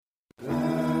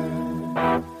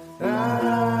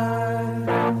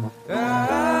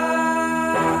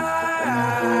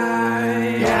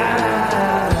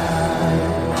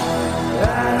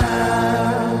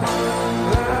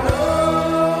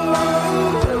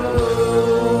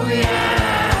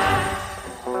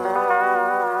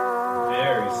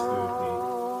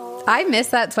I miss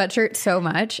that sweatshirt so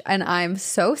much, and I'm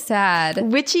so sad.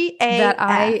 Witchy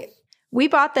AF. We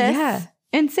bought this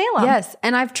in Salem. Yes,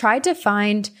 and I've tried to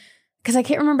find, because I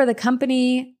can't remember the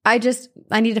company. I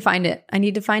need to find it. I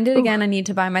need to find it again. I need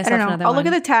to buy myself another one. I'll look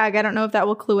at the tag. I don't know if that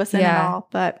will clue us in at all,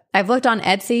 but I've looked on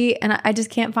Etsy, and I just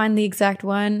can't find the exact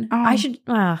one. I should.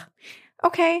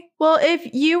 Okay. Well,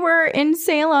 if you were in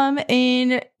Salem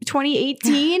in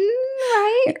 2018,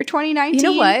 right? Or 2019. You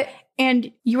know what?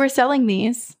 And you were selling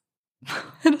these,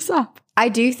 hit us up. I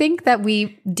do think that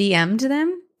we DM'd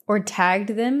them or tagged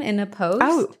them in a post.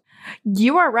 Oh,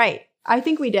 you are right. I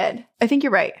think we did. I think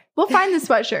you're right. We'll find the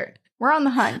sweatshirt. We're on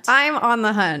the hunt. I'm on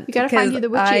the hunt. We got to find you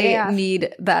the witchy AF. I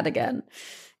need that again.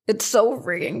 It's so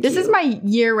freaking cute. This is my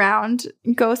year-round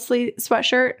ghostly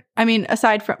sweatshirt. I mean,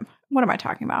 aside from, what am I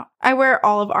talking about? I wear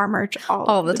all of our merch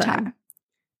all the time.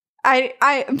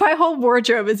 My whole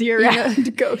wardrobe is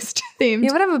year-round ghost themed. You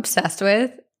know what I'm obsessed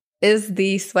with? Is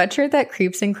the sweatshirt that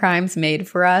Creeps and Crimes made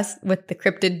for us with the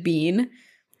cryptid bean.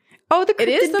 Oh, the cryptid bean.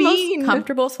 It is the most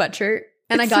comfortable sweatshirt.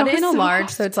 And I got it in a large,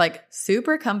 so it's like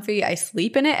super comfy. I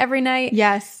sleep in it every night.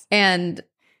 Yes. And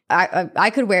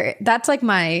I could wear it. That's like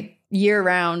my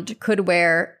year-round could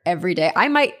wear every day. I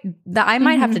might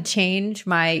have to change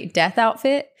my death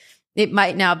outfit. It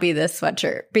might now be this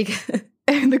sweatshirt because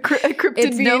the cryptid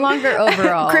it's bean. no longer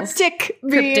overalls.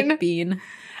 Cryptic bean.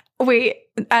 Wait,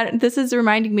 this is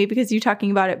reminding me because you're talking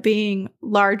about it being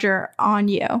larger on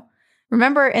you.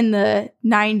 Remember in the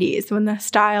 90s when the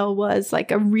style was like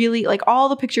a really, like all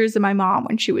the pictures of my mom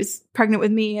when she was pregnant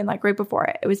with me and like right before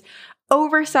it was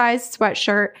oversized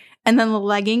sweatshirt and then the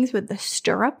leggings with the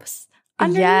stirrups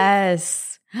underneath.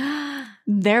 Yes.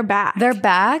 They're back. They're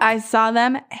back? I saw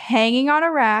them hanging on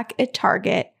a rack at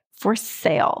Target for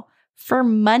sale. For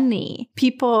money.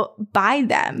 People buy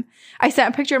them. I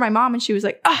sent a picture of my mom and she was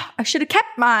like, I should have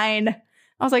kept mine.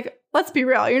 I was like, let's be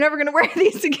real. You're never going to wear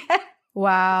these again.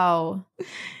 Wow.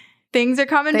 Things are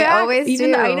coming They back. always Even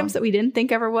do. the items that we didn't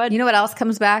think ever would. You know what else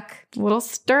comes back? Little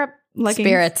stirrup leggings.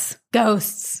 Spirits.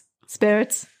 Ghosts.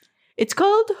 Spirits. It's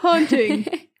called haunting.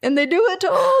 And they do it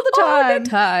all the time. All the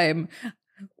time.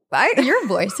 Your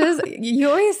voices, you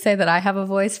always say that I have a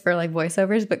voice for like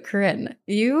voiceovers, but Corinne,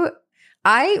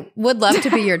 I would love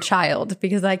to be your child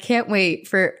because I can't wait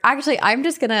for, actually, I'm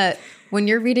just going to, when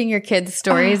you're reading your kids'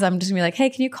 stories, I'm just going to be like,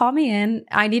 hey, can you call me in?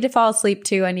 I need to fall asleep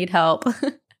too. I need help.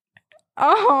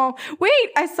 Oh, wait,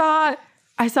 I saw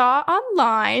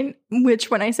online,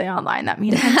 which when I say online, that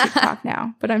means on TikTok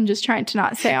now, but I'm just trying to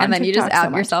not say on TikTok. And then you just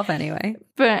out so yourself anyway.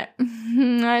 But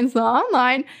I saw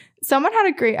online. Someone had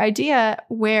a great idea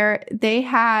where they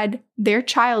had their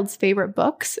child's favorite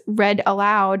books read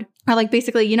aloud. Or like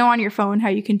basically, you know, on your phone, how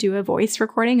you can do a voice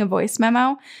recording, a voice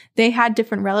memo. They had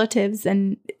different relatives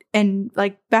and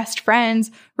like best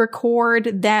friends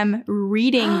record them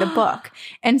reading the book.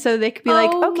 And so they could be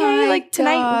like, okay, like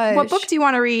tonight, what book do you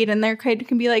want to read? And their kid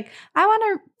can be like, I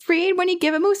want to read When You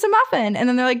Give a Moose a Muffin. And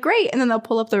then they're like, great. And then they'll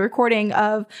pull up the recording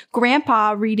of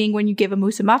grandpa reading When You Give a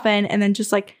Moose a Muffin and then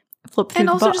just like flip through and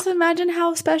the also book. just imagine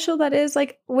how special that is,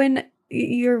 like when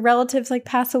your relatives like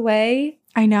pass away.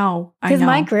 I know. Because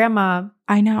my grandma,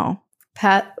 I know,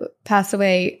 passed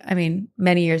away. I mean,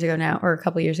 many years ago now, or a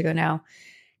couple years ago now.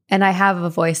 And I have a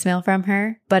voicemail from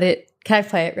her, but can I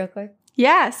play it real quick?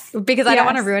 Yes, because I don't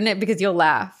want to ruin it because you'll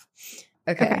laugh.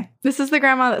 Okay. This is the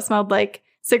grandma that smelled like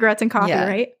cigarettes and coffee,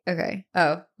 right? Okay.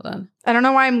 Oh, hold on. I don't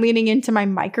know why I'm leaning into my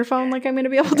microphone like I'm going to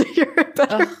be able to hear it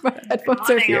better. My headphones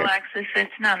are here. Alexis,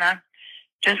 it's Nana.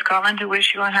 Just calling to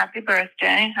wish you a happy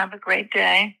birthday. Have a great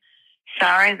day.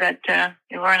 Sorry that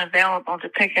you weren't available to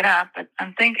pick it up, but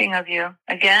I'm thinking of you.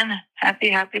 Again,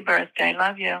 happy birthday.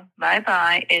 Love you.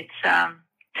 Bye-bye. It's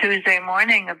Tuesday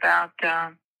morning about,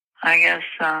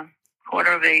 8:15,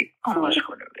 almost 8:15.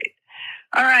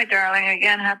 All right, darling.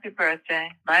 Again, happy birthday.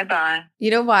 Bye-bye.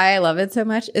 You know why I love it so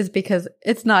much is because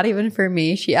it's not even for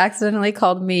me. She accidentally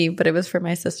called me, but it was for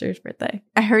my sister's birthday.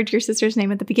 I heard your sister's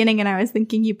name at the beginning, and I was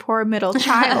thinking, you poor middle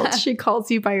child. She calls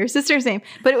you by your sister's name.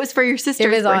 But it was for your sister's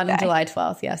birthday. It was on July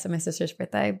 12th, yes, on my sister's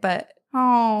birthday. But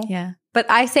yeah. But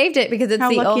I saved it because it's How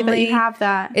the lucky only that you have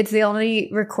that. It's the only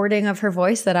recording of her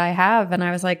voice that I have. And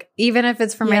I was like, even if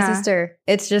it's for my sister,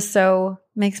 it's just so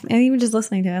makes me, even just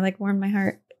listening to it, like warmed my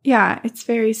heart. Yeah, it's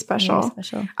very special. Very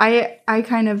special. I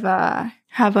kind of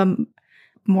have a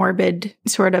morbid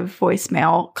sort of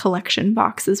voicemail collection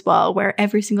box as well, where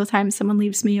every single time someone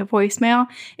leaves me a voicemail,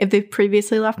 if they've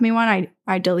previously left me one,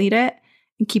 I delete it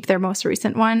and keep their most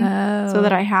recent one so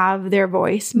that I have their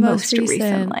voice most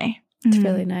recently. It's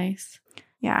really nice.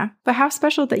 Yeah. But how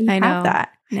special that you have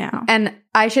that now. And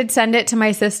I should send it to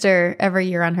my sister every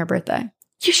year on her birthday.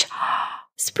 You should.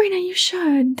 Sabrina, you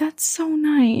should. That's so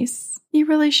nice. You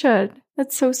really should.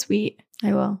 That's so sweet.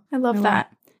 I will. I love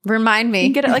that. Remind me.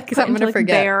 You can get it like something to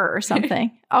forget. Bear or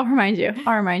something. I'll remind you.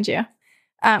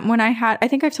 When I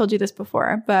think I've told you this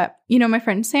before, but my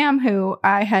friend Sam, who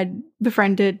I had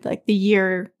befriended like the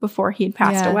year before he had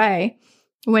passed away,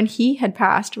 when he had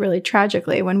passed really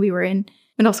tragically, when we were in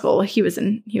middle school, he was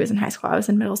in high school, I was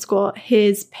in middle school,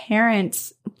 his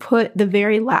parents put the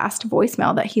very last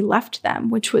voicemail that he left them,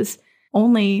 which was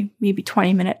only maybe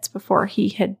 20 minutes before he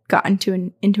had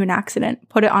gotten into an accident,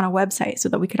 put it on a website so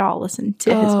that we could all listen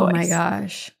to his voice. Oh my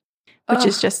gosh. Which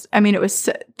is just,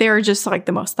 they're just like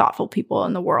the most thoughtful people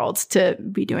in the world to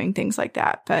be doing things like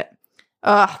that. But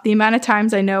the amount of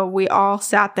times I know we all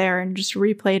sat there and just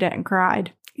replayed it and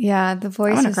cried. Yeah, the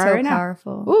voice is so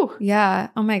powerful. Ooh. Yeah.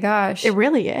 Oh my gosh. It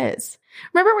really is.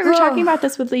 Remember we were talking about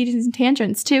this with Ladies and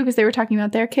Tangents too, because they were talking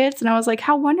about their kids. And I was like,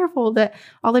 how wonderful that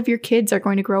all of your kids are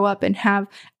going to grow up and have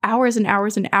hours and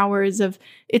hours and hours of,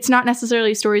 it's not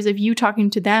necessarily stories of you talking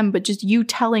to them, but just you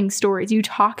telling stories, you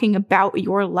talking about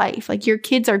your life. Like your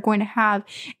kids are going to have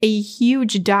a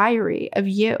huge diary of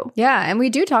you. Yeah. And we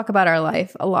do talk about our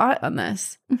life a lot on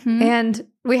this. Mm-hmm. And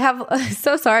we have,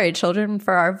 so sorry, children,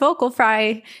 for our vocal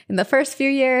fry in the first few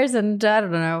years and I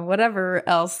don't know, whatever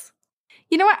else.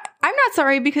 You know what? I'm not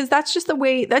sorry because that's just the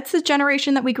way, that's the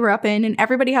generation that we grew up in and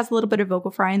everybody has a little bit of vocal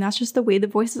fry and that's just the way the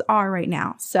voices are right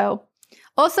now. So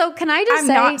also, can I just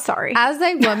say, I'm not sorry. As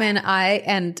a woman,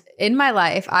 and in my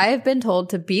life, I have been told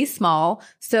to be small.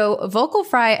 So vocal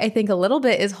fry, I think a little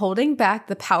bit is holding back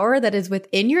the power that is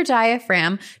within your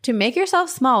diaphragm to make yourself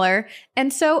smaller.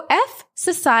 And so F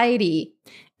society.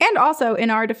 And also in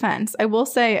our defense, I will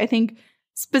say, I think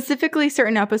specifically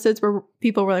certain episodes where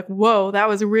people were like, whoa, that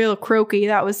was real croaky.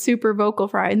 That was super vocal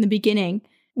fry in the beginning.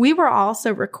 We were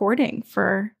also recording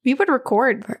we would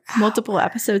record multiple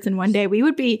episodes in one day.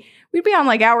 We'd be on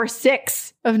like hour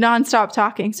 6 of nonstop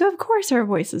talking. So of course our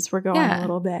voices were going a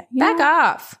little bit. Back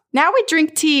off. Now we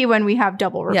drink tea when we have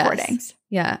double recordings. Yes.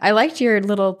 Yeah. I liked your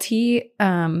little tea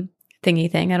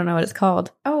thingy thing. I don't know what it's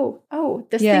called. Oh,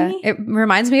 this thingy? It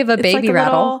reminds me of a baby like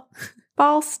rattle.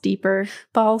 Ball steeper.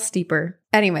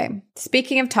 Anyway,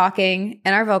 speaking of talking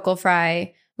and our vocal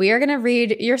fry, we are going to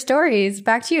read your stories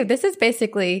back to you. This is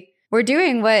basically, we're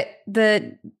doing what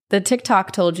the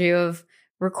TikTok told you of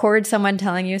record someone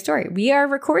telling you a story. We are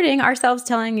recording ourselves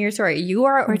telling your story. You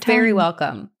are very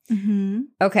welcome. Mm-hmm.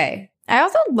 Okay. I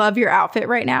also love your outfit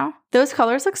right now. Those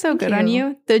colors look so good on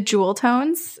you. The jewel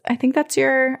tones. I think that's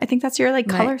your like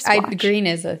color swatch. Green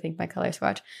is, I think, my color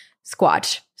swatch.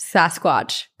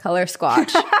 Sasquatch. Color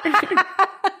swatch.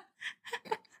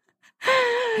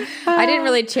 I didn't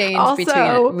really change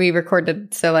between we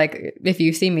recorded. So like if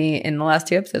you see me in the last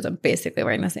 2 episodes, I'm basically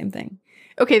wearing the same thing.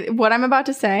 Okay, what I'm about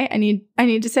to say, I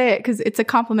need to say it because it's a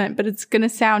compliment, but it's going to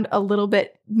sound a little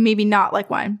bit maybe not like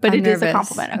one, but it is a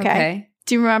compliment. Okay.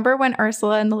 Do you remember when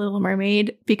Ursula in The Little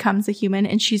Mermaid becomes a human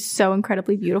and she's so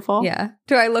incredibly beautiful? Yeah.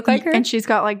 Do I look like her? And she's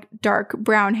got like dark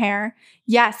brown hair.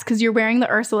 Yes, because you're wearing the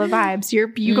Ursula vibes. You're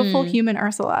beautiful human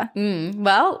Ursula.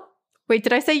 Well, wait,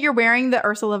 did I say you're wearing the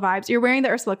Ursula vibes? You're wearing the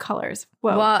Ursula colors.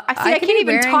 Whoa. Well, I can't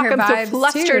even talk. I'm so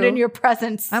flustered in your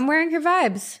presence. I'm wearing her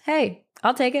vibes. Hey,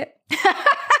 I'll take it.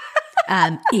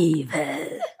 I'm evil.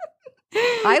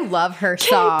 I love her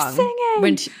song. Keep singing.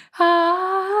 When she,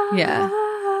 yeah.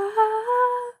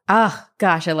 Oh,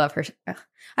 gosh, I love her. I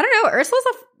don't know.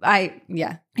 Ursula's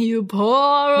yeah. You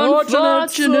poor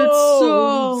unfortunate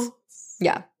souls.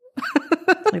 Yeah.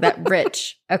 Like that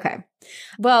rich. Okay.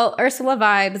 Well, Ursula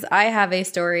vibes. I have a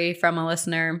story from a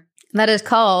listener that is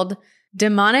called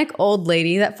Demonic Old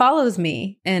Lady That Follows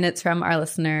Me. And it's from our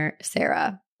listener,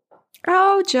 Sarah.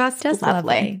 Oh, just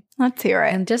lovely. Let's hear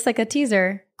it. And just like a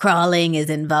teaser, crawling is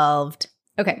involved.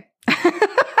 Okay.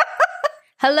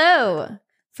 Hello.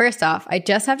 First off, I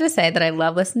just have to say that I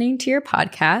love listening to your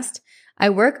podcast. I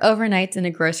work overnights in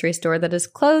a grocery store that is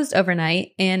closed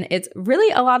overnight, and it's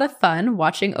really a lot of fun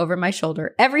watching over my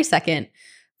shoulder every second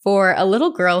for a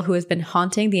little girl who has been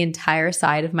haunting the entire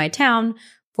side of my town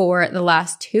for the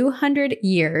last 200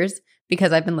 years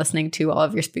because I've been listening to all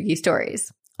of your spooky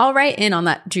stories. I'll write in on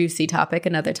that juicy topic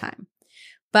another time.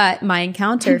 But my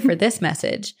encounter for this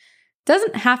message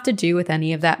doesn't have to do with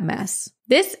any of that mess.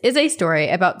 This is a story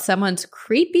about someone's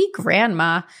creepy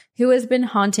grandma who has been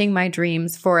haunting my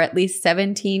dreams for at least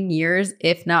 17 years,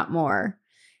 if not more.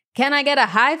 Can I get a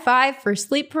high five for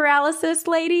sleep paralysis,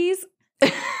 ladies?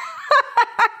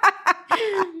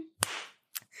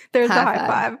 There's a high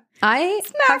five. I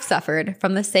have suffered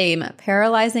from the same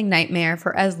paralyzing nightmare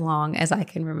for as long as I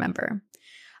can remember.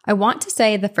 I want to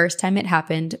say the first time it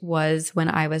happened was when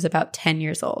I was about 10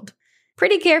 years old.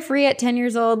 Pretty carefree at 10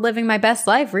 years old, living my best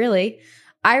life, really.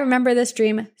 I remember this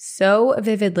dream so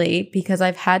vividly because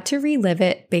I've had to relive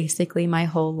it basically my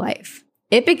whole life.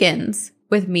 It begins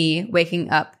with me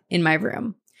waking up in my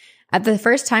room. At the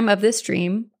first time of this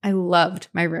dream, I loved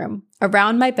my room.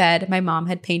 Around my bed, my mom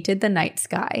had painted the night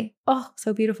sky. Oh,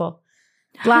 so beautiful.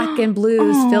 Black and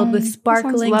blues filled with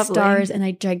sparkling stars and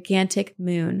a gigantic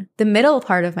moon. The middle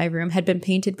part of my room had been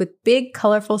painted with big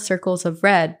colorful circles of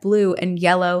red, blue, and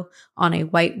yellow on a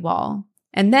white wall.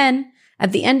 And then,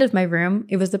 at the end of my room,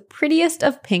 it was the prettiest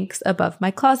of pinks above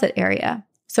my closet area.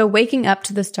 So waking up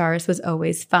to the stars was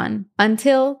always fun,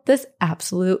 until this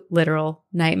absolute literal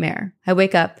nightmare. I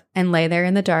wake up and lay there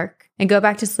in the dark and go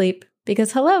back to sleep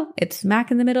because, hello, it's smack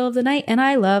in the middle of the night and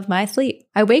I love my sleep.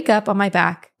 I wake up on my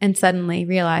back and suddenly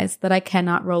realize that I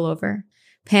cannot roll over.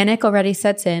 Panic already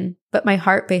sets in, but my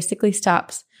heart basically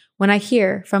stops when I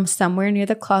hear from somewhere near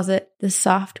the closet the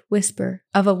soft whisper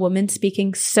of a woman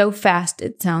speaking so fast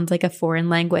it sounds like a foreign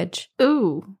language.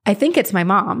 Ooh. I think it's my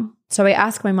mom. So I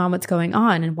ask my mom what's going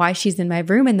on and why she's in my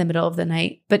room in the middle of the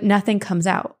night, but nothing comes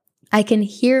out. I can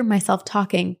hear myself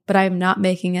talking, but I am not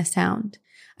making a sound.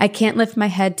 I can't lift my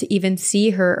head to even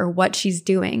see her or what she's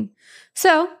doing.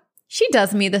 So she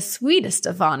does me the sweetest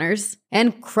of honors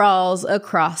and crawls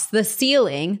across the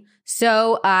ceiling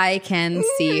so I can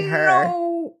see her.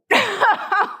 No.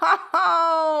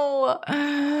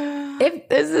 If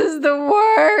this is the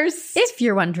worst. If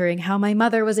you're wondering how my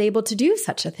mother was able to do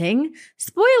such a thing,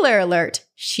 spoiler alert,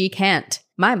 she can't.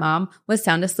 My mom was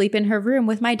sound asleep in her room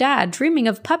with my dad, dreaming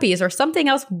of puppies or something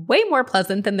else way more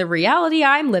pleasant than the reality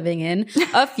I'm living in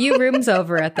a few rooms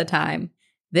over at the time.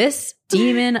 This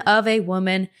demon of a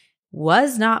woman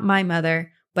was not my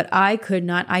mother, but I could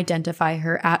not identify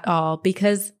her at all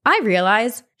because I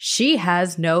realize she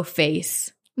has no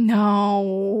face.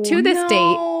 No. To this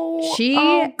date, she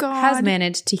has has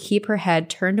managed to keep her head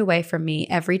turned away from me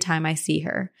every time I see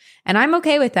her. And I'm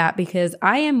okay with that because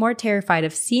I am more terrified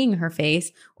of seeing her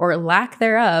face or lack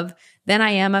thereof than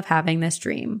I am of having this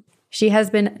dream. She has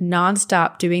been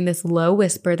nonstop doing this low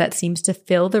whisper that seems to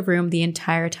fill the room the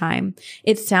entire time.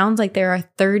 It sounds like there are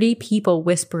 30 people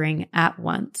whispering at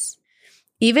once.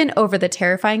 Even over the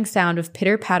terrifying sound of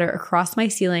pitter-patter across my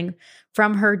ceiling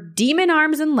from her demon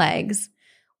arms and legs,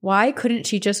 why couldn't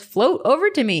she just float over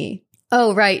to me?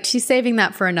 Oh, right. She's saving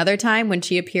that for another time when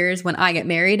she appears when I get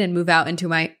married and move out into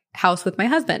my house with my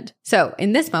husband. So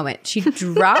in this moment, she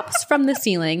drops from the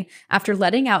ceiling after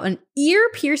letting out an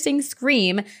ear-piercing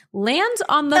scream, lands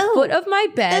on the foot of my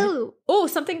bed. Oh,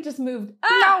 something just moved.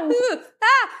 Ah, no. There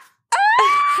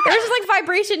was just like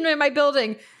vibration in my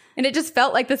building. And it just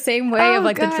felt like the same way of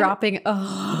like the dropping.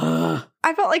 Oh.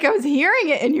 I felt like I was hearing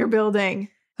it in your building.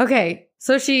 Okay.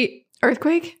 So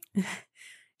Earthquake?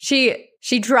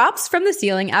 She drops from the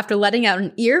ceiling after letting out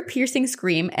an ear-piercing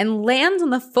scream and lands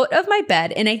on the foot of my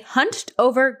bed in a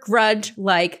hunched-over,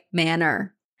 grudge-like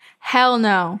manner. Hell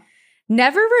no.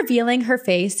 Never revealing her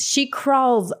face, she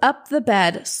crawls up the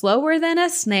bed slower than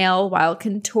a snail while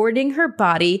contorting her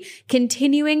body,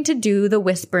 continuing to do the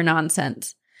whisper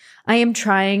nonsense. I am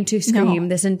trying to scream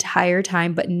this entire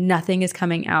time, but nothing is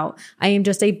coming out. I am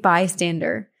just a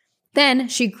bystander. Then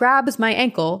she grabs my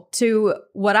ankle to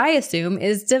what I assume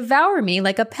is devour me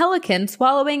like a pelican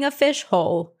swallowing a fish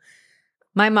whole.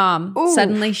 My mom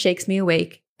suddenly shakes me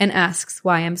awake and asks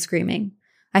why I'm screaming.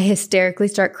 I hysterically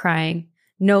start crying,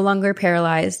 no longer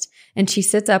paralyzed, and she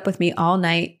sits up with me all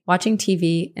night watching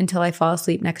TV until I fall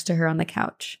asleep next to her on the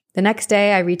couch. The next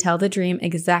day, I retell the dream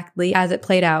exactly as it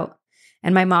played out,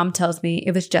 and my mom tells me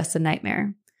it was just a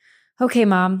nightmare. Okay,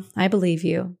 Mom, I believe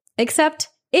you. Except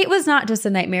it was not just a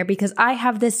nightmare because I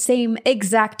have this same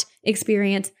exact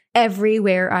experience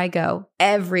everywhere I go.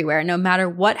 Everywhere, no matter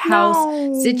what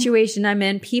house, situation I'm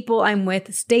in, people I'm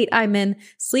with, state I'm in,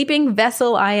 sleeping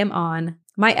vessel I am on.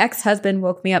 My ex-husband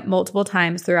woke me up multiple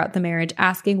times throughout the marriage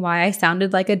asking why I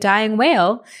sounded like a dying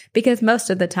whale because most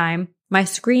of the time, my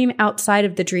scream outside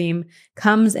of the dream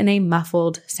comes in a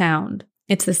muffled sound.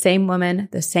 It's the same woman,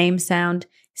 the same sound,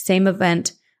 same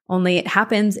event, only it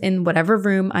happens in whatever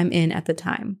room I'm in at the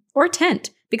time. Or tent,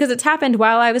 because it's happened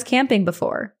while I was camping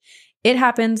before. It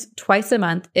happens twice a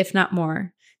month, if not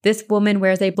more. This woman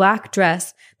wears a black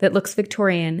dress that looks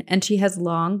Victorian, and she has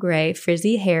long gray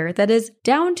frizzy hair that is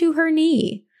down to her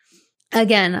knee.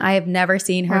 Again, I have never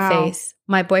seen her face.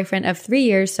 My boyfriend of 3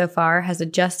 years so far has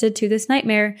adjusted to this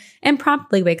nightmare and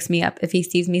promptly wakes me up if he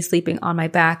sees me sleeping on my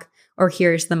back or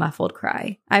hears the muffled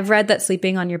cry. I've read that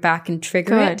sleeping on your back can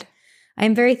trigger it. I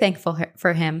am very thankful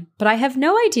for him, but I have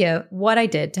no idea what I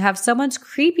did to have someone's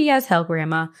creepy as hell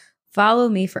grandma follow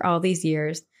me for all these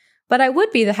years. But I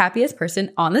would be the happiest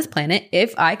person on this planet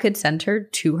if I could send her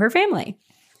to her family.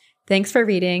 Thanks for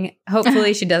reading.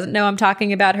 Hopefully she doesn't know I'm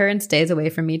talking about her and stays away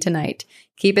from me tonight.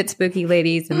 Keep it spooky,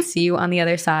 ladies, and see you on the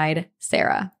other side.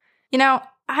 Sarah. You know,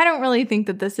 I don't really think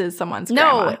that this is someone's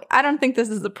grandma. I don't think this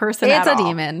is a person at all. It's a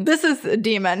demon. This is a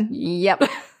demon. Yep.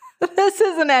 This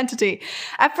is an entity.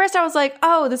 At first I was like,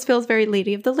 oh, this feels very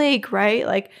Lady of the Lake, right?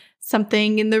 Like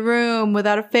something in the room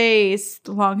without a face,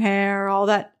 the long hair, all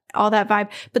that vibe.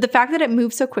 But the fact that it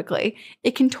moves so quickly,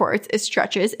 it contorts, it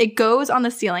stretches, it goes on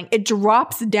the ceiling, it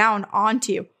drops down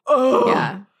onto you. Oh,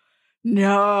 yeah.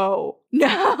 No.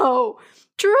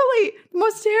 Truly the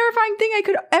most terrifying thing I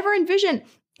could ever envision.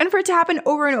 And for it to happen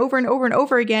over and over and over and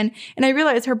over again. And I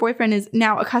realize her boyfriend is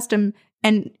now accustomed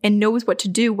and knows what to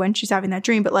do when she's having that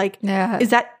dream. But like, is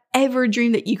that ever a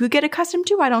dream that you could get accustomed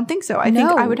to? I don't think so. I think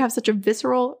I would have such a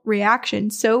visceral reaction.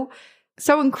 So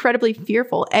incredibly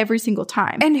fearful every single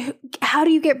time. And how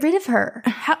do you get rid of her?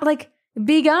 How, like,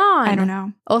 be gone. I don't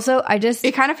know. Also,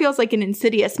 it kind of feels like an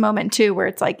Insidious moment too, where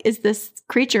it's like, is this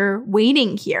creature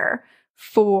waiting here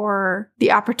for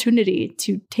the opportunity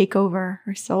to take over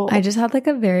her soul? I just had like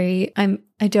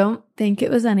I don't think it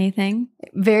was anything.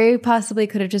 Very possibly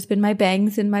could have just been my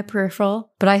bangs in my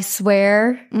peripheral, but I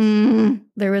swear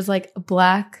there was like a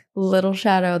black little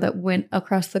shadow that went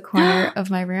across the corner of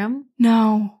my room.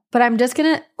 No. But I'm just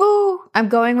going to, I'm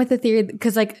going with the theory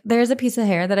because like there's a piece of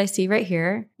hair that I see right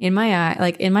here in my eye,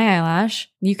 like in my eyelash.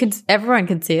 Everyone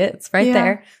can see it. It's right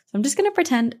there. So I'm just going to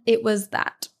pretend it was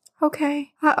that.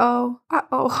 Okay.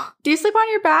 Uh-oh. Do you sleep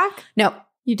on your back? No.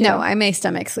 You do? No, I'm a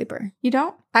stomach sleeper. You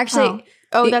don't? Actually.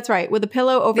 Oh, that's right. With a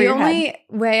pillow over your head. The only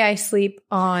way I sleep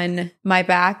on my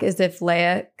back is if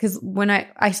Leia, because when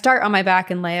I start on my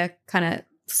back and Leia kind of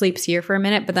sleeps here for a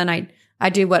minute, but then I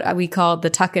do what we call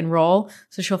the tuck and roll.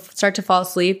 So she'll start to fall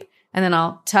asleep and then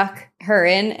I'll tuck her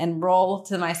in and roll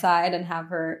to my side and have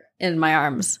her in my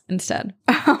arms instead.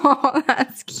 Oh,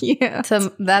 that's cute.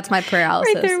 So that's my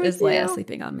paralysis right is Leia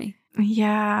sleeping on me.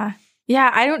 Yeah. Yeah,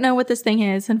 I don't know what this thing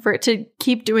is. And for it to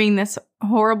keep doing this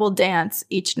horrible dance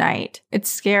each night, it's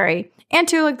scary. And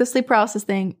too, like the sleep paralysis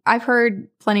thing, I've heard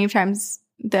plenty of times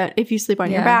that if you sleep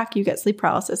on your back, you get sleep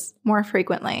paralysis more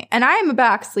frequently. And I am a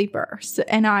back sleeper. So,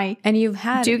 and you've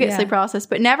had sleep paralysis,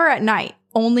 but never at night.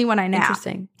 Only when I nap.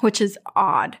 Interesting. Which is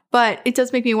odd. But it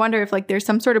does make me wonder if like there's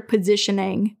some sort of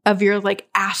positioning of your like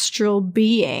astral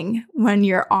being when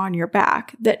you're on your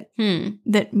back that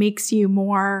makes you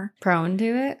more prone to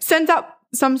it. Sends out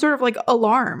some sort of like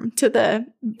alarm to the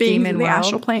being in the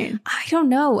astral plane. I don't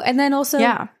know. And then also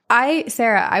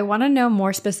Sarah, I want to know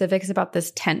more specifics about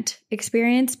this tent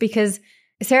experience because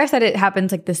Sarah said it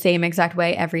happens like the same exact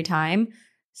way every time.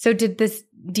 So did this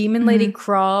demon lady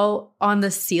crawl on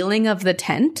the ceiling of the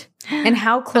tent? And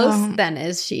how close then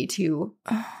is she to?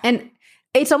 And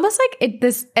it's almost like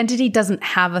this entity doesn't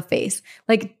have a face.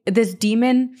 Like this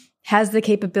demon has the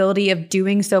capability of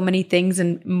doing so many things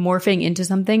and morphing into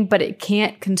something, but it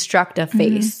can't construct a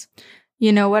face.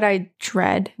 You know what I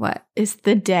dread? What? Is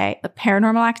the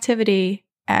Paranormal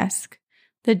Activity-esque.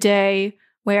 The day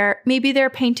where maybe they're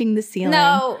painting the ceiling.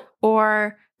 No.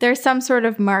 Or there's some sort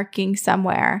of marking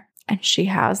somewhere and she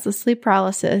has the sleep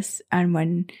paralysis. And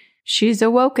when she's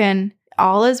awoken,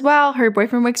 all is well. Her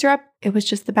boyfriend wakes her up. It was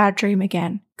just the bad dream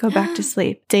again. Go back to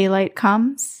sleep. Daylight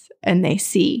comes and they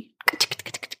see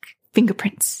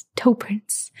fingerprints, toe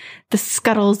prints, the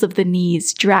scuttles of the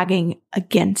knees dragging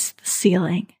against the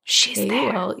ceiling. She's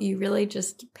there. Well, you really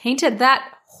just painted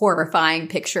that horrifying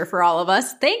picture for all of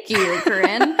us. Thank you,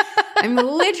 Corinne. I'm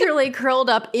literally curled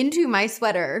up into my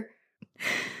sweater.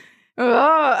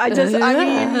 I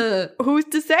mean, who's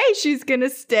to say she's going to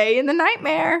stay in the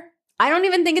nightmare? I don't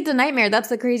even think it's a nightmare. That's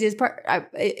the craziest part.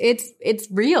 It's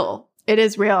real. It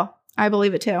is real. I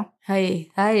believe it too. Hey.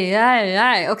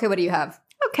 Okay, what do you have?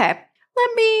 Okay.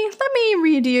 Let me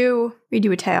read you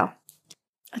a tale.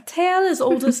 A tale as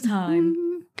old as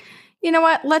time. You know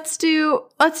what? Let's do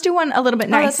one a little bit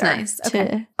nicer. That's nice. Okay.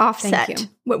 To offset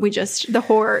the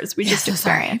horrors we just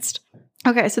experienced.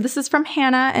 Okay, so this is from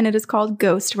Hannah, and it is called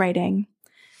Ghost Writing.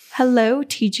 Hello,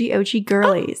 TGOG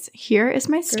girlies. Here is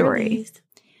my story.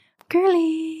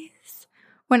 Girlies.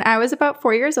 When I was about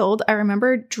 4 years old, I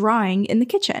remember drawing in the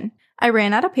kitchen. I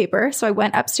ran out of paper, so I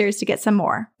went upstairs to get some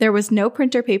more. There was no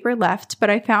printer paper left,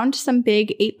 but I found some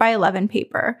big 8x11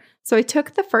 paper, so I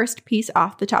took the first piece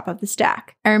off the top of the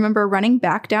stack. I remember running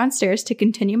back downstairs to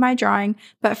continue my drawing,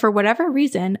 but for whatever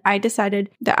reason, I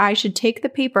decided that I should take the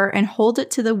paper and hold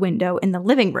it to the window in the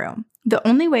living room. The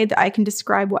only way that I can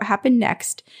describe what happened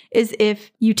next is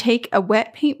if you take a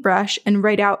wet paintbrush and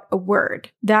write out a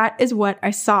word. That is what I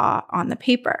saw on the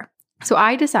paper. So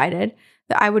I decided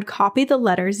that I would copy the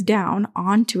letters down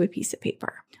onto a piece of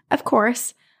paper. Of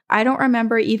course, I don't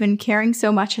remember even caring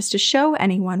so much as to show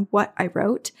anyone what I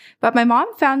wrote, but my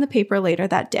mom found the paper later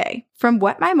that day. From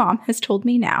what my mom has told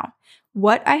me now,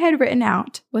 what I had written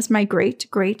out was my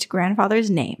great-great-grandfather's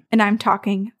name, and I'm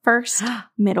talking first,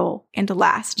 middle, and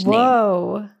last name.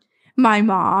 Whoa. My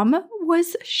mom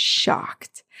was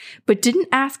shocked, but didn't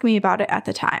ask me about it at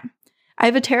the time. I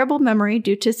have a terrible memory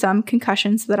due to some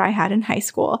concussions that I had in high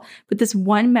school, but this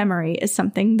one memory is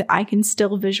something that I can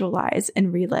still visualize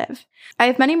and relive. I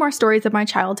have many more stories of my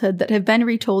childhood that have been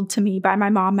retold to me by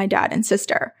my mom, my dad, and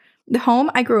sister. The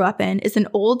home I grew up in is an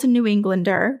old New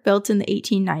Englander built in the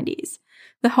 1890s.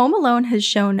 The home alone has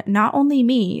shown not only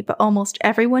me, but almost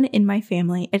everyone in my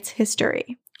family its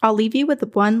history. I'll leave you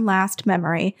with one last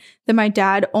memory that my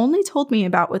dad only told me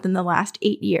about within the last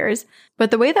 8 years, but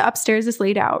the way the upstairs is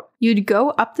laid out, you'd go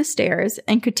up the stairs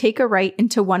and could take a right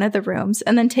into one of the rooms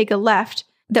and then take a left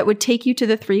that would take you to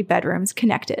the 3 bedrooms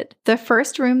connected. The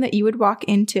first room that you would walk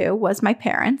into was my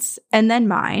parents', and then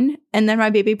mine, and then my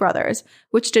baby brother's,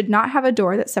 which did not have a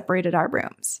door that separated our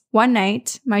rooms. One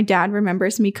night, my dad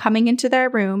remembers me coming into their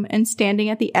room and standing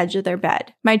at the edge of their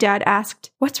bed. My dad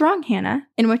asked, "What's wrong, Hannah?"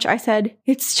 In which I said,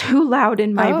 "It's too loud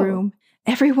in my room.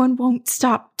 Everyone won't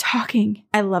stop talking."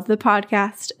 I love the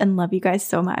podcast and love you guys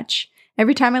so much.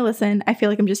 Every time I listen, I feel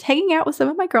like I'm just hanging out with some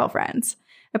of my girlfriends.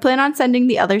 I plan on sending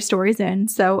the other stories in,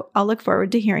 so I'll look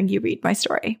forward to hearing you read my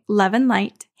story. Love and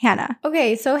light, Hannah.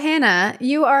 Okay, so Hannah,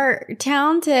 you are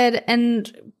talented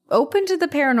and open to the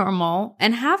paranormal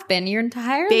and have been your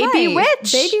entire life. Baby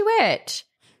witch. Baby witch.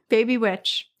 Baby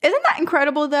witch. Isn't that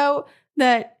incredible, though,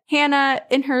 that Hannah,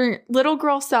 in her little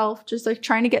girl self, just like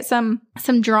trying to get some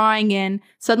drawing in,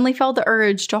 suddenly felt the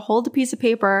urge to hold a piece of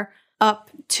paper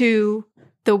up to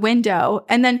the window,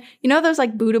 and then those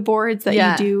like Buddha boards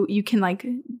that you can like,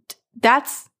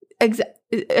 that's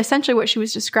essentially what she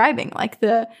was describing, like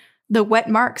the wet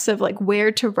marks of like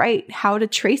where to write, how to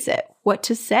trace it, what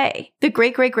to say. The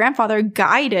great-great-grandfather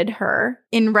guided her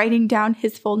in writing down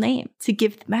his full name to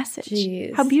give the message.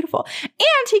 Jeez. How beautiful.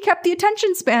 And he kept the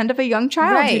attention span of a young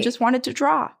child who just wanted to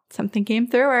draw. Something came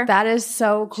through her. That is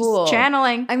so cool. Just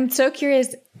channeling. I'm so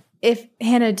curious. If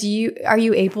Hannah, are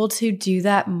you able to do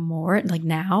that more like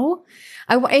now?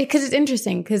 Because it's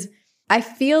interesting because I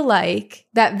feel like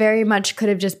that very much could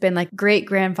have just been like great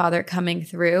grandfather coming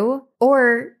through,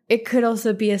 or it could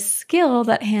also be a skill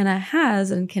that Hannah has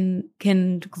and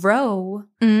can grow.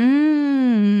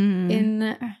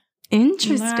 In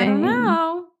interesting.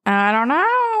 I don't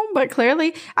know, but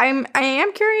clearly I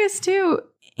am curious too.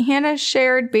 Hannah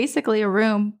shared basically a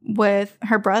room with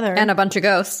her brother. And a bunch of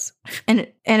ghosts. And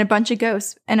a bunch of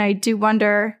ghosts. And I do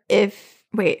wonder if,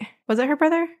 wait, was it her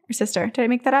brother or sister? Did I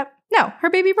make that up? No,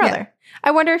 her baby brother. Yeah.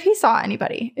 I wonder if he saw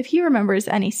anybody, if he remembers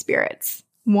any spirits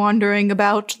wandering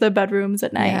about the bedrooms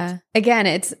at night. Yeah.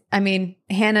 Again,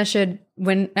 Hannah should,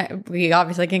 we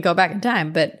obviously can go back in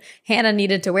time, but Hannah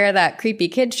needed to wear that creepy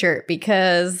kid shirt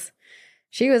because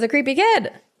she was a creepy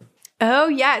kid. Oh,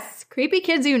 yes. Creepy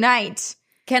Kids Unite.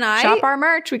 Can I shop our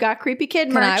merch? We got creepy kid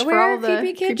merch for all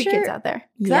the creepy kids out there.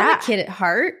 Yeah, I'm a kid at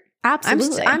heart.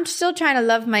 Absolutely. I'm still trying to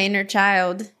love my inner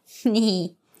child.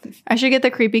 I should get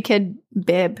the creepy kid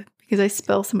bib because I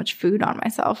spill so much food on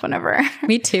myself whenever.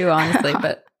 Me too, honestly,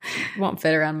 but it won't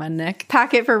fit around my neck.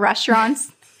 Pack it for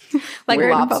restaurants, like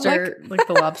lobster, like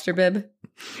the lobster bib.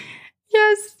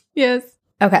 Yes.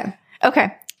 Okay.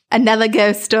 Another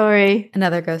ghost story.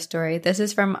 This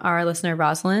is from our listener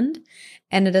Rosalind,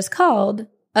 and it is called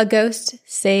 "A Ghost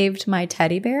Saved My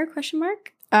Teddy Bear?" ?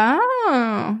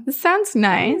 Oh, this sounds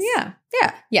nice. Oh,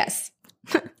 yeah. Yes.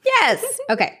 Yes.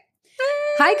 Okay.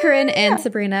 Hi, Corinne and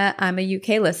Sabrina. I'm a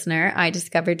UK listener. I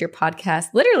discovered your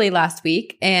podcast literally last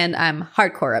week, and I'm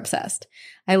hardcore obsessed.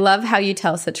 I love how you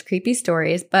tell such creepy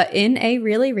stories, but in a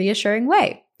really reassuring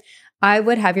way. I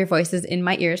would have your voices in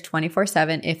my ears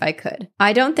 24/7 if I could.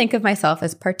 I don't think of myself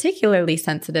as particularly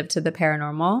sensitive to the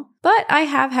paranormal, but I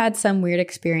have had some weird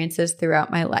experiences throughout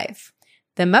my life.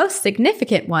 The most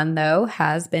significant one, though,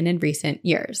 has been in recent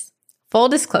years. Full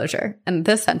disclosure, and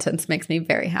this sentence makes me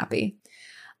very happy.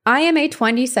 I am a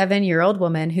 27-year-old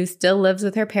woman who still lives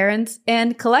with her parents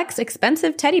and collects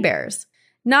expensive teddy bears.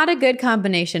 Not a good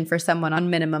combination for someone on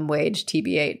minimum wage,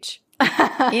 TBH.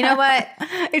 You know what?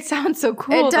 It sounds so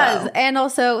cool. It does. Though. And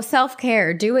also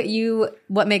self-care. Do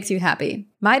what makes you happy.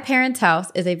 My parents' house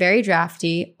is a very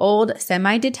drafty, old,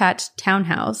 semi-detached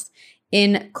townhouse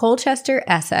in Colchester,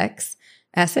 Essex.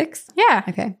 Essex? Yeah.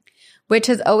 Okay. Which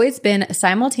has always been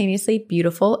simultaneously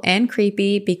beautiful and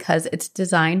creepy because it's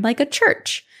designed like a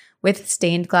church with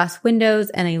stained glass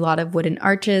windows and a lot of wooden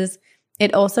arches.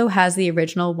 It also has the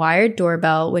original wired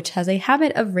doorbell, which has a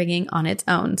habit of ringing on its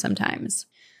own sometimes.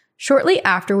 Shortly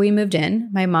after we moved in,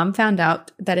 my mom found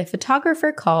out that a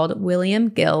photographer called William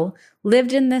Gill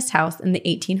lived in this house in the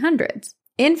 1800s.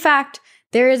 In fact,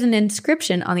 there is an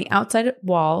inscription on the outside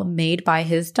wall made by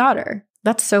his daughter.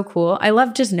 That's so cool. I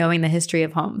love just knowing the history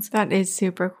of homes. That is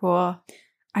super cool.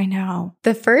 I know.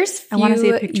 The first I want to see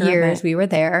a few picture years of it. we were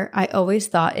there, I always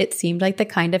thought it seemed like the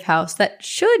kind of house that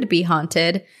should be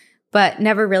haunted, but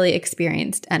never really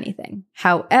experienced anything.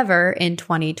 However, in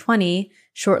 2020,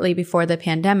 shortly before the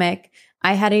pandemic,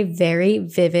 I had a very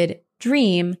vivid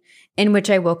dream in which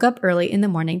I woke up early in the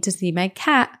morning to see my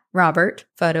cat, Robert,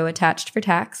 photo attached for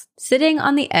tax, sitting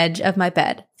on the edge of my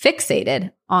bed,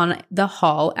 fixated on the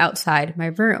hall outside my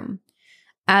room.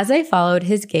 As I followed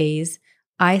his gaze,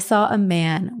 I saw a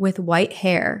man with white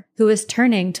hair who was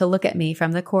turning to look at me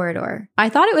from the corridor. I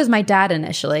thought it was my dad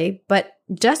initially, but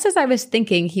just as I was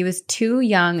thinking he was too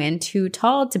young and too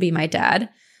tall to be my dad,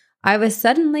 I was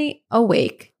suddenly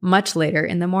awake much later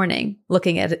in the morning,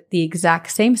 looking at the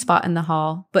exact same spot in the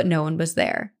hall, but no one was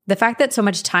there. The fact that so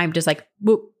much time just like,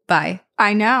 whoop, by.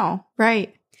 I know.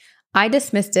 Right. I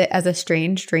dismissed it as a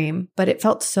strange dream, but it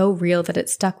felt so real that it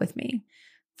stuck with me.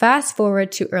 Fast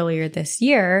forward to earlier this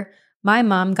year, my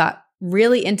mom got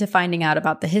really into finding out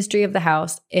about the history of the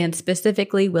house and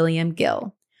specifically William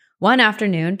Gill. One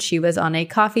afternoon, she was on a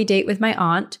coffee date with my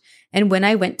aunt, and when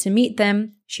I went to meet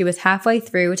them, she was halfway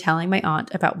through telling my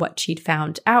aunt about what she'd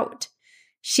found out.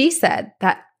 She said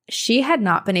that she had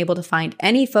not been able to find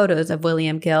any photos of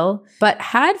William Gill, but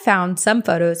had found some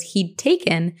photos he'd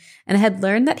taken and had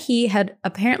learned that he had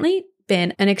apparently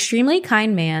been an extremely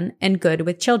kind man and good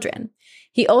with children.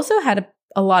 He also had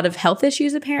a lot of health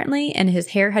issues apparently, and his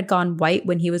hair had gone white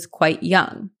when he was quite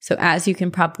young. So as you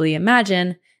can probably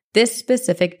imagine, this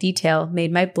specific detail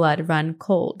made my blood run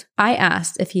cold. I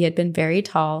asked if he had been very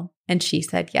tall, and she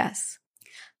said yes.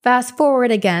 Fast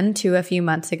forward again to a few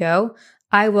months ago,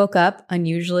 I woke up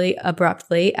unusually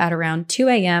abruptly at around 2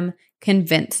 a.m.,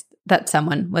 convinced that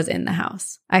someone was in the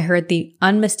house. I heard the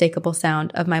unmistakable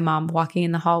sound of my mom walking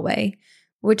in the hallway,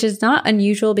 which is not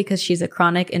unusual because she's a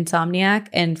chronic insomniac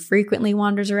and frequently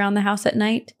wanders around the house at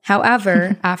night.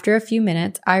 However, after a few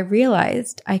minutes, I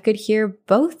realized I could hear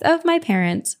both of my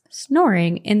parents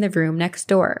snoring in the room next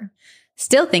door.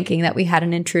 Still thinking that we had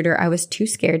an intruder, I was too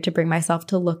scared to bring myself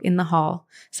to look in the hall,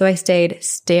 so I stayed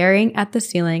staring at the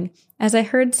ceiling as I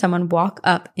heard someone walk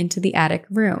up into the attic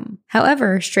room.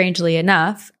 However, strangely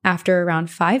enough, after around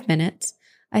 5 minutes,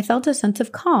 I felt a sense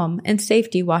of calm and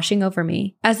safety washing over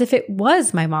me, as if it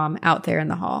was my mom out there in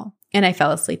the hall, and I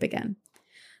fell asleep again.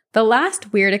 The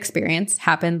last weird experience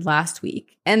happened last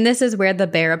week, and this is where the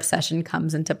bear obsession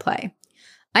comes into play.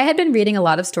 I had been reading a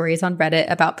lot of stories on Reddit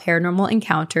about paranormal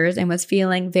encounters and was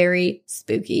feeling very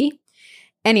spooky.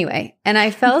 Anyway, and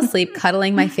I fell asleep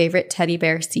cuddling my favorite teddy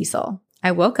bear, Cecil.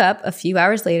 I woke up a few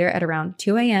hours later at around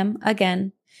 2 a.m.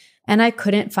 again, and I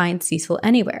couldn't find Cecil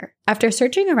anywhere. After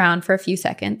searching around for a few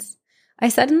seconds, I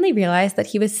suddenly realized that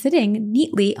he was sitting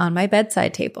neatly on my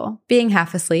bedside table. Being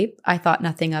half asleep, I thought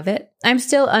nothing of it. I'm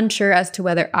still unsure as to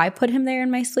whether I put him there in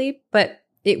my sleep, but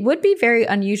it would be very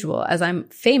unusual as I'm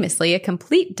famously a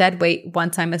complete dead weight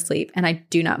once I'm asleep and I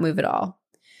do not move at all.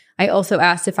 I also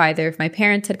asked if either of my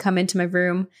parents had come into my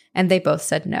room, and they both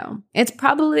said no. It's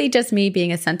probably just me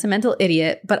being a sentimental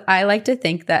idiot, but I like to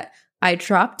think that I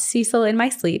dropped Cecil in my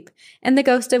sleep, and the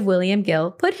ghost of William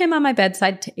Gill put him on my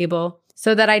bedside table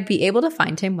so that I'd be able to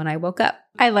find him when I woke up.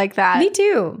 I like that. Me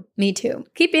too. Me too.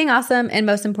 Keep being awesome, and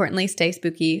most importantly, stay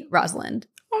spooky, Rosalind.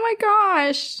 Oh my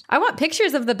gosh. I want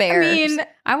pictures of the bears. I mean,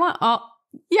 I want all.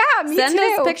 Yeah, me Send too.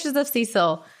 us pictures of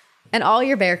Cecil and all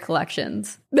your bear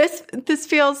collections. This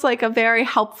feels like a very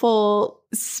helpful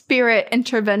spirit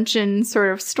intervention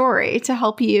sort of story to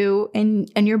help you and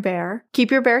your bear.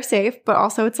 Keep your bear safe, but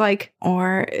also it's like,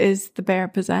 or is the bear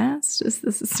possessed? Is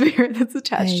this a spirit that's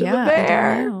attached to the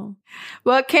bear? I don't know.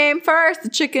 What came first, the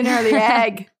chicken or the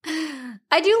egg?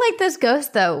 I do like this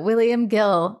ghost though, William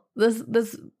Gill. This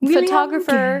William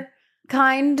photographer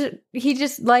kind. He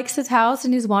just likes his house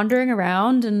and he's wandering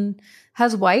around and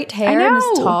has white hair and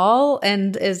is tall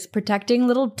and is protecting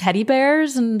little teddy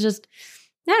bears and just,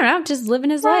 I don't know, just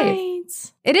living his life.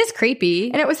 points. It is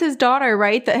creepy. And it was his daughter,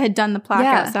 right, that had done the plaque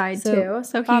outside too.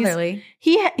 So fatherly.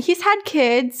 He's had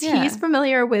kids. Yeah. He's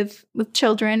familiar with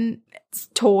children,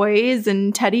 toys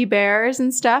and teddy bears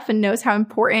and stuff, and knows how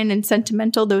important and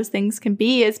sentimental those things can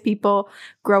be as people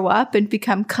grow up and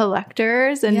become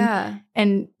collectors,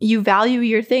 and you value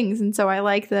your things. And so I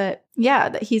like that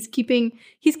he's keeping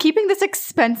this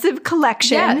expensive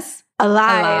collection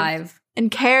alive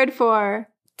and cared for.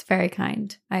 It's very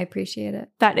kind. I appreciate it.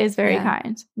 That is very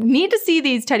kind. We need to see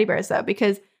these teddy bears though,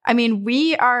 because I mean,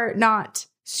 we are not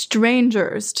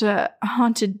strangers to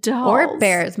haunted dolls or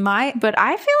bears. But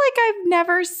I feel like I've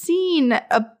never seen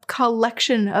a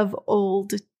collection of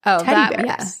old teddy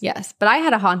bears. Yes. But I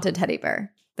had a haunted teddy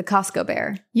bear, the Costco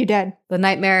bear. You did. The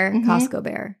nightmare Costco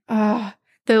bear.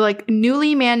 The like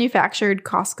newly manufactured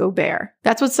Costco bear.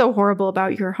 That's what's so horrible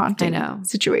about your haunted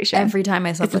situation. Every time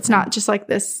I saw if it's not just like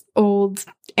this old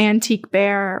antique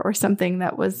bear or something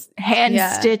that was hand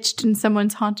stitched in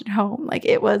someone's haunted home, like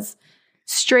it was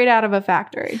straight out of a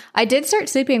factory. I did start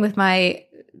sleeping with my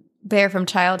bear from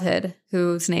childhood,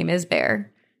 whose name is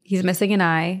Bear. He's missing an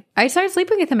eye. I started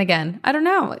sleeping with him again. I don't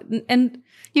know. And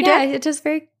you did? It's just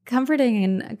very comforting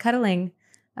and cuddling.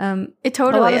 It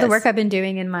totally A lot is. of the work I've been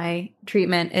doing in my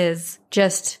treatment is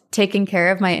just taking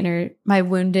care of my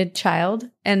wounded child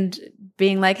and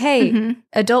being like, hey,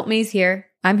 adult me's here.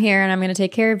 I'm here and I'm going to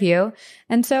take care of you.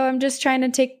 And so I'm just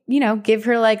trying to give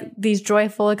her like these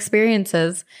joyful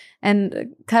experiences,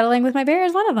 and cuddling with my bear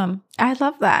is one of them. I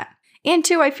love that. And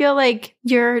too, I feel like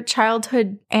your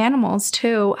childhood animals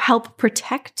too help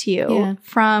protect you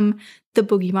from the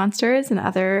boogie monsters and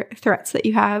other threats that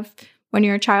you have when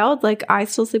you're a child. Like I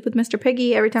still sleep with Mr.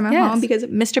 Piggy every time I'm home because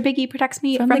Mr. Piggy protects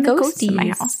me from the ghosts in my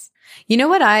house. You know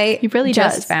what He really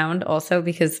just found also,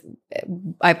 because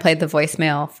I played the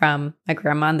voicemail from my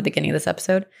grandma in the beginning of this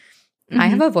episode. I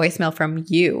have a voicemail from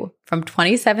you from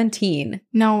 2017.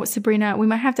 No, Sabrina, we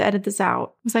might have to edit this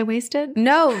out. Was I wasted?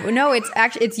 No,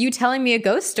 it's you telling me a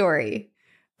ghost story.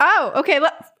 Oh, okay.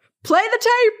 Let's play the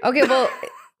tape. Okay, well,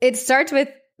 it starts with,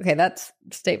 that's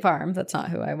State Farm. That's not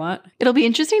who I want. It'll be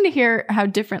interesting to hear how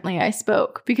differently I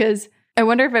spoke, because I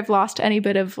wonder if I've lost any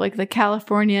bit of like the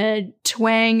California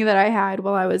twang that I had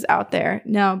while I was out there,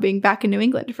 now being back in New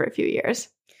England for a few years.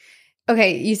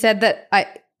 Okay, you said that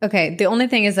the only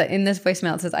thing is that in this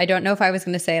voicemail it says, I don't know if I was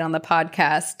going to say it on the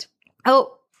podcast.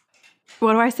 Oh,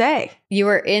 what do I say? You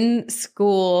were in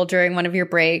school during one of your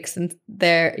breaks, and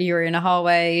you were in a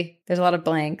hallway. There's a lot of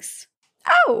blanks.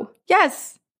 Oh,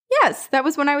 yes. Yes, that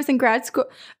was when I was in grad school.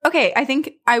 Okay, I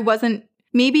think I wasn't.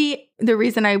 Maybe the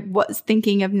reason I was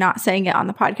thinking of not saying it on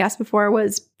the podcast before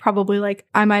was probably like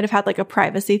I might have had like a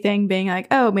privacy thing, being like,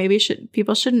 oh, maybe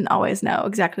people shouldn't always know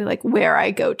exactly like where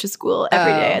I go to school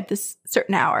every day at this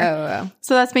certain hour.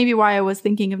 So that's maybe why I was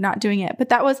thinking of not doing it. But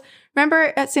that was,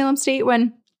 remember at Salem State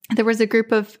when there was a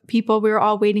group of people, we were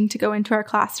all waiting to go into our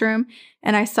classroom,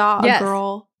 and I saw a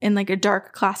girl in like a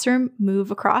dark classroom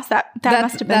move across. That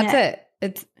must have been it.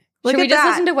 It's Look Should we at just that.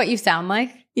 listen to what you sound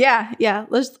like? Yeah.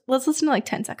 Let's listen to like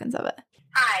 10 seconds of it.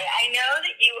 Hi, I know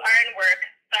that you are in work,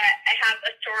 but I have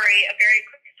a very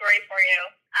quick story for you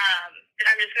that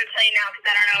I'm just going to tell you now because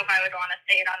I don't know if I would want to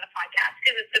say it on the podcast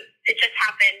because it just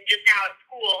happened just now at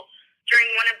school. During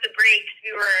one of the breaks,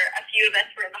 a few of us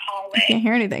were in the hallway. I can't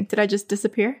hear anything. Did I just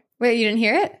disappear? Wait, you didn't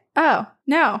hear it? Oh,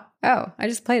 no. Oh, I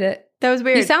just played it. That was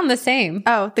weird. You sound the same.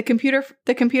 Oh, the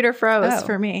computer froze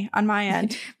for me on my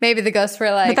end. Maybe the ghosts were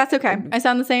like, but that's okay. I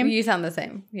sound the same. You sound the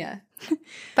same. Yeah.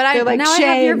 But I like, now shame,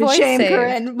 I have your voice shame, saved.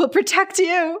 Corinne. We'll protect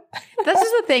you. This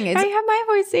is the thing. Is I have my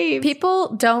voice saved.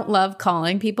 People don't love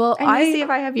calling people. I see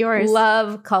if I have yours.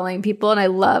 Love calling people, and I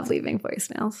love leaving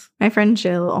voicemails. My friend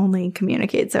Jill only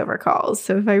communicates over calls,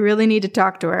 so if I really need to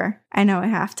talk to her, I know I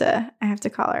have to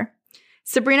call her.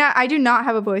 Sabrina, I do not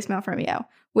have a voicemail from you,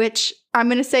 which I'm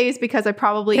going to say is because I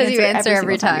probably answer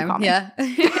every time you call me.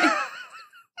 Yeah.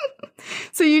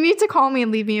 So you need to call me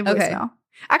and leave me a voicemail. Okay.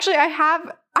 Actually, I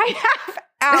have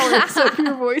hours of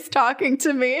your voice talking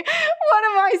to me. What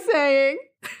am I saying?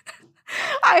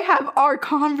 I have our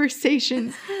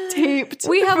conversations taped.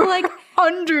 We have like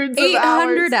hundreds of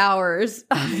 800 hours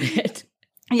of it.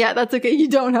 Yeah, that's okay. You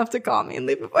don't have to call me and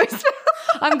leave a voicemail.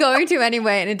 I'm going to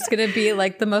anyway, and it's going to be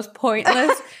like the most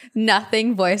pointless,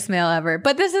 nothing voicemail ever.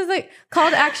 But this is like call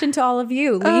to action to all of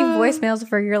you. Leave voicemails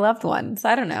for your loved ones.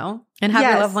 I don't know. And have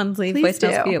your loved ones leave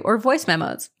voicemails for you. Or voice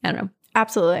memos. I don't know.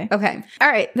 Absolutely. Okay. All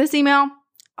right. This email,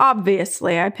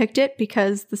 obviously, I picked it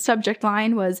because the subject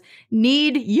line was,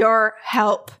 need your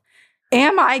help.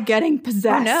 Am I getting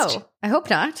possessed? Oh, no. I hope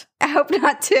not. I hope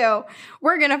not, too.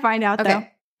 We're going to find out, though.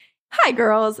 Hi,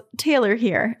 girls. Taylor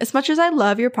here. As much as I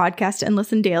love your podcast and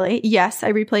listen daily, yes,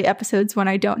 I replay episodes when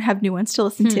I don't have new ones to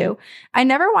listen to. I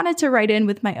never wanted to write in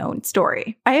with my own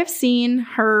story. I have seen,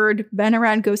 heard, been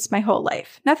around ghosts my whole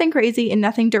life. Nothing crazy and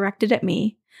nothing directed at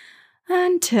me.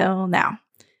 Until now.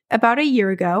 About a year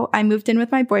ago, I moved in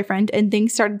with my boyfriend and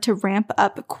things started to ramp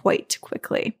up quite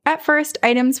quickly. At first,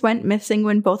 items went missing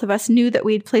when both of us knew that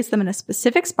we'd placed them in a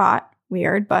specific spot.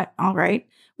 Weird, but all right.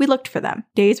 We looked for them.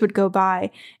 Days would go by,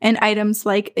 and items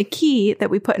like a key that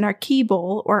we put in our key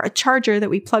bowl or a charger that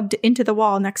we plugged into the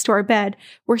wall next to our bed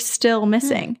were still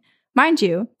missing. Mind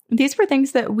you, these were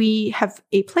things that we have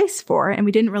a place for, and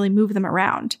we didn't really move them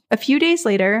around. A few days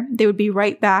later, they would be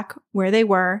right back where they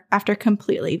were after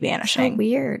completely vanishing. So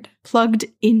weird. Plugged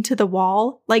into the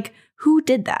wall? Like, who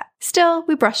did that? Still,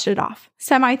 we brushed it off,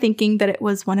 semi-thinking that it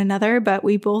was one another, but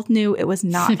we both knew it was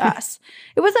not us.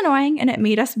 It was annoying, and it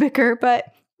made us bicker,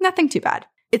 but nothing too bad.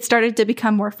 It started to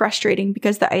become more frustrating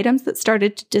because the items that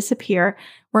started to disappear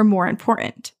were more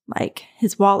important, like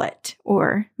his wallet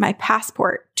or my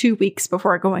passport 2 weeks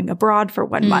before going abroad for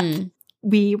 1 month.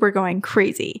 We were going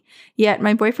crazy. Yet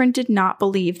my boyfriend did not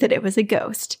believe that it was a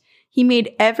ghost. He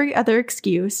made every other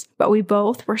excuse, but we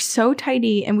both were so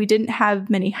tidy and we didn't have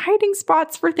many hiding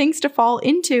spots for things to fall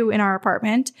into in our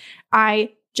apartment.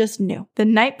 I just knew. The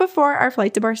night before our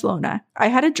flight to Barcelona, I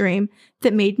had a dream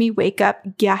that made me wake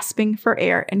up gasping for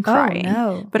air and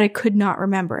crying, but I could not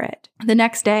remember it. The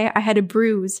next day, I had a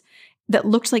bruise that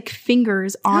looked like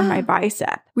fingers on my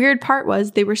bicep. Weird part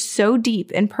was they were so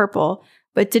deep and purple,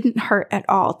 but didn't hurt at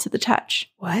all to the touch.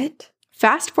 What?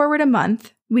 Fast forward a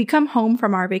month, we come home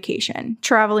from our vacation,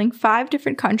 traveling 5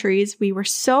 different countries. We were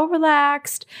so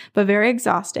relaxed, but very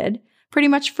exhausted, pretty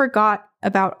much forgot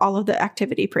about all of the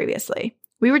activity previously.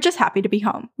 We were just happy to be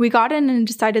home. We got in and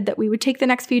decided that we would take the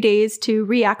next few days to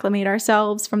reacclimate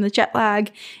ourselves from the jet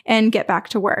lag and get back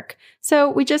to work. So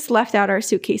we just left out our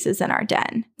suitcases in our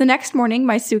den. The next morning,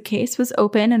 my suitcase was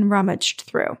open and rummaged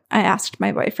through. I asked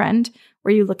my boyfriend, "Were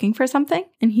you looking for something?"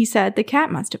 And he said, "The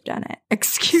cat must have done it."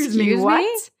 Excuse me,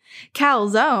 what?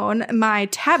 Calzone, my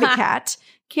tabby cat,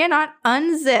 cannot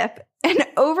unzip an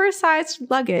oversized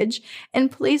luggage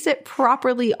and place it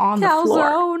properly on the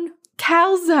floor.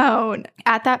 Calzone.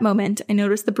 At that moment, I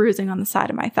noticed the bruising on the side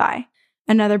of my thigh.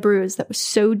 Another bruise that was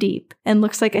so deep and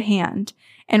looks like a hand,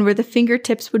 and where the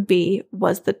fingertips would be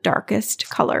was the darkest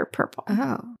color purple.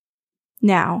 Oh.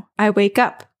 Now, I wake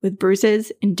up with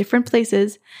bruises in different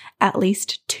places at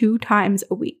least 2 times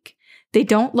a week. They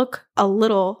don't look a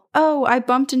little, "Oh, I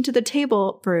bumped into the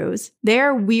table" bruise.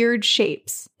 They're weird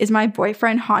shapes. Is my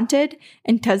boyfriend haunted?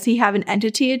 And does he have an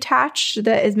entity attached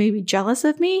that is maybe jealous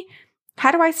of me? How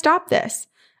do I stop this?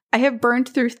 I have burned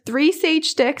through 3 sage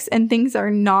sticks and things are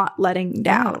not letting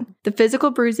down. Wow. The physical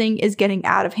bruising is getting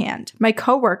out of hand. My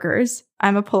coworkers,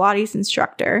 I'm a Pilates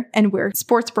instructor and wear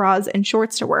sports bras and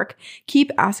shorts to work,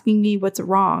 keep asking me what's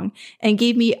wrong and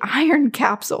gave me iron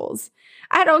capsules.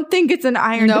 I don't think it's an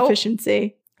iron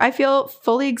deficiency. I feel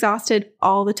fully exhausted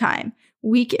all the time.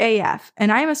 Weak AF.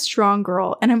 And I'm a strong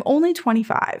girl and I'm only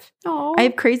 25. Oh. I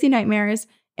have crazy nightmares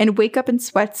and wake up in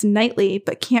sweats nightly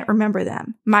but can't remember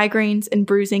them. Migraines and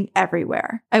bruising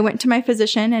everywhere. I went to my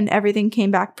physician and everything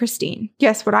came back pristine.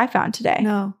 Guess what I found today?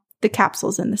 No. The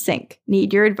capsules in the sink.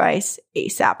 Need your advice,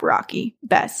 ASAP Rocky.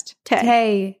 Best, Tay.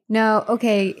 Hey, no,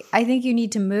 okay. I think you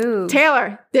need to move.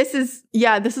 Taylor, this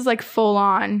is like full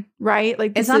on, right?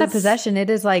 Like It's not a possession.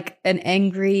 It is like an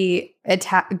angry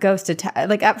ghost attack.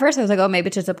 Like at first I was like, oh, maybe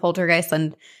it's just a poltergeist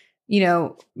and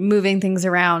moving things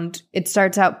around. It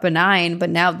starts out benign, but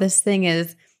now this thing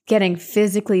is getting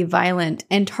physically violent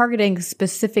and targeting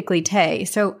specifically Tay.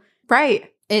 So, right.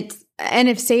 And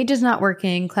if sage is not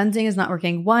working, cleansing is not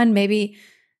working, one, maybe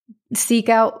seek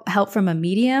out help from a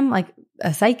medium, like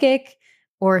a psychic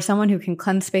or someone who can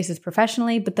cleanse spaces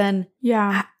professionally, but then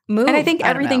move. And I think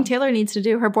everything Taylor needs to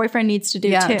do, her boyfriend needs to do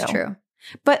too. Yeah, that's true.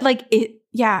 But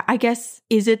I guess,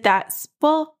 is it that,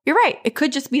 well, you're right. It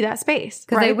could just be that space.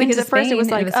 Right? Because at first it was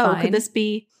like, could this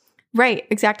be, right,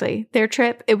 exactly. Their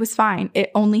trip, it was fine. It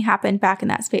only happened back in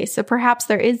that space. So perhaps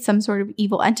there is some sort of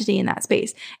evil entity in that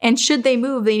space. And should they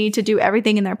move, they need to do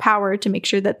everything in their power to make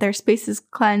sure that their space is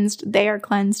cleansed, they are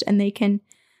cleansed, and they can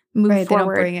move forward. They don't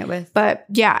bring it with. But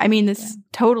yeah, I mean, this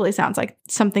totally sounds like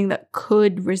something that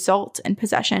could result in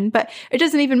possession. But it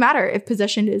doesn't even matter if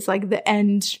possession is like the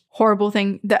end horrible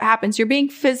thing that happens. You're being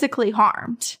physically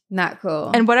harmed. Not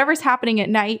cool. And whatever's happening at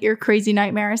night, your crazy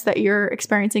nightmares that you're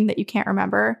experiencing that you can't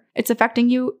remember, it's affecting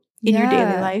you in your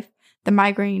daily life. The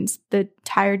migraines, the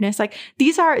tiredness,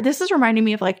 this is reminding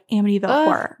me of like Amityville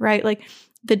Horror, right? Like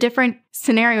the different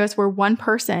scenarios where one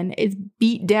person is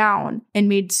beat down and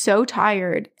made so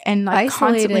tired and like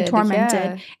constantly Isolated,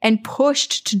 tormented and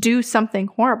pushed to do something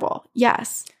horrible.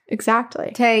 Yes,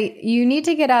 exactly. Tay, you need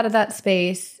to get out of that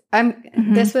space. I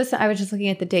was just looking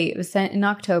at the date. It was sent in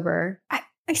October.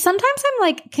 Sometimes I'm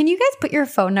like, can you guys put your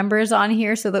phone numbers on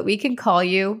here so that we can call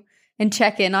you and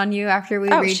check in on you after we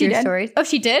read your stories? Oh,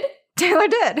 she did? Taylor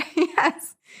did.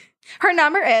 Yes. Her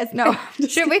number is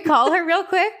Should we call her real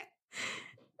quick?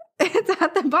 It's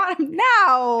at the bottom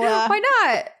now. Why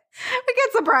not? We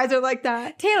can't surprise her like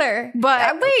that.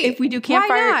 But Wait, if we do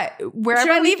campfire,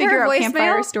 wherever we figure out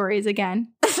campfire stories again,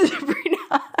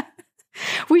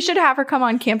 we should have her come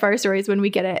on campfire stories when we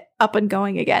get it up and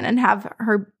going again and have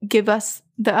her give us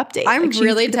the update. I'm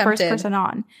really tempted. The first person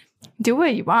on. Do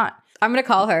what you want. I'm going to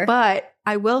call her. But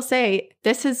I will say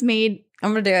this has made...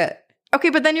 I'm going to do it. Okay,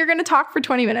 but then you're going to talk for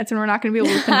 20 minutes and we're not going to be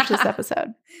able to finish this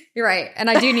episode. You're right. And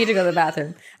I do need to go to the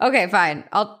bathroom. Okay, fine.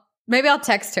 Maybe I'll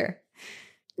text her.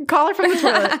 Call her from the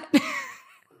toilet.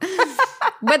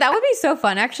 But that would be so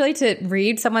fun, actually, to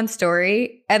read someone's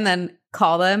story and then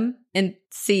call them and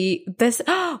see this.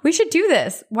 Oh, we should do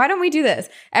this. Why don't we do this?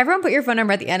 Everyone put your phone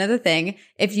number at the end of the thing.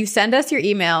 If you send us your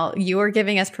email, you are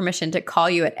giving us permission to call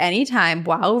you at any time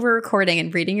while we're recording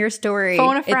and reading your story.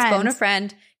 Phone a friend. It's phone a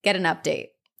friend. Get an update.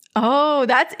 Oh,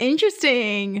 that's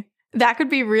interesting. That could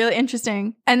be really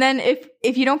interesting. And then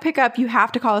if you don't pick up, you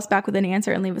have to call us back with an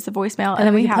answer and leave us a voicemail. And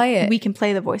then we can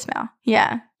play the voicemail.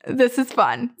 Yeah. This is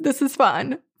fun.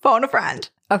 Phone a friend.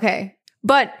 Okay.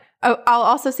 But I'll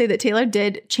also say that Taylor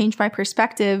did change my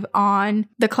perspective on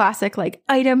the classic, like,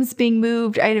 items being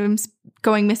moved, items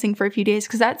going missing for a few days,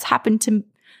 because that's happened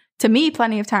to me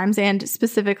plenty of times and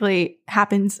specifically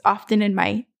happens often in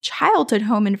my childhood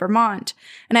home in Vermont.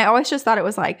 And I always just thought it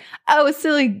was like, oh,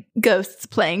 silly ghosts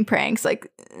playing pranks,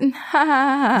 like,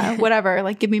 whatever,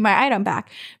 like, give me my item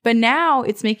back. But now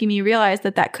it's making me realize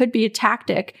that could be a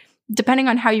tactic, depending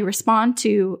on how you respond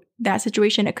to that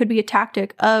situation. It could be a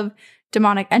tactic of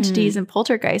demonic entities and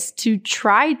poltergeists to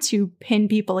try to pin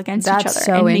people against each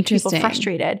other and make people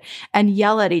frustrated and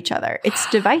yell at each other. It's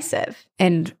divisive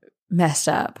and messed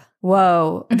up.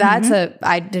 Whoa,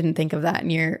 I didn't think of that,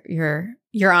 and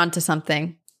you're onto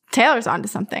something. Taylor's onto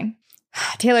something.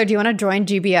 Taylor, do you want to join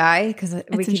GBI? Because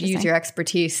we could use your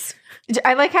expertise.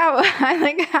 I like how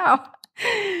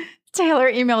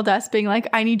Taylor emailed us being like,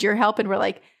 I need your help. And we're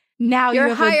like, now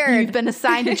you've been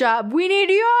assigned a job. We need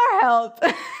your help.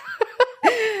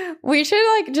 We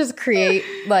should just create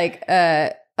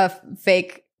a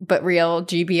fake but real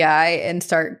GBI and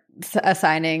start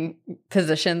assigning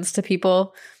positions to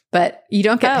people. But you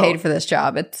don't get paid for this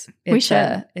job. It's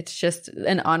just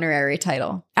an honorary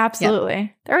title. Absolutely.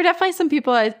 Yep. There were definitely some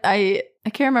people I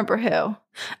can't remember who.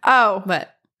 Oh,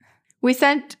 but we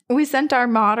sent our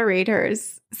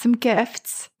moderators some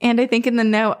gifts, and I think in the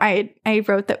note I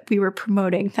wrote that we were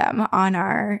promoting them on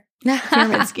our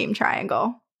pyramid scheme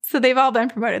triangle. So they've all been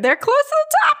promoted. They're close to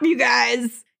the top, you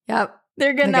guys. Yep,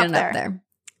 they're getting up there.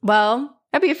 Well,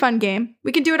 that'd be a fun game.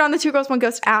 We can do it on the Two Girls One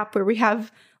Ghost app, where we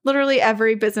have literally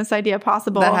every business idea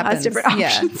possible has different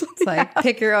options. Yeah. It's like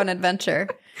pick your own adventure.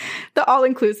 The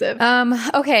all-inclusive.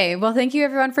 Okay. Well, thank you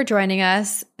everyone for joining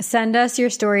us. Send us your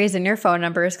stories and your phone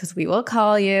numbers because we will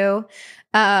call you.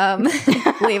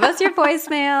 Leave us your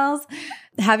voicemails.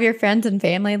 Have your friends and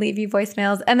family leave you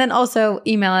voicemails. And then also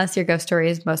email us your ghost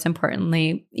stories. Most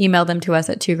importantly, email them to us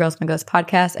at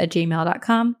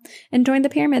twogirlsoneghostpodcast@gmail.com and join the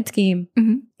pyramid scheme.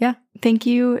 Mm-hmm. Yeah. Thank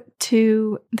you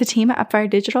to the team at Upfire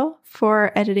Digital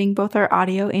for editing both our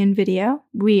audio and video.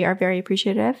 We are very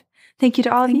appreciative. Thank you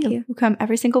to all of you who come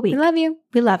every single week. We love you.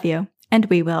 We love you. And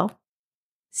we will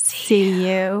see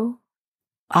you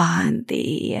on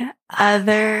the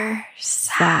other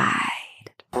side.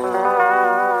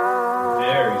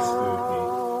 Very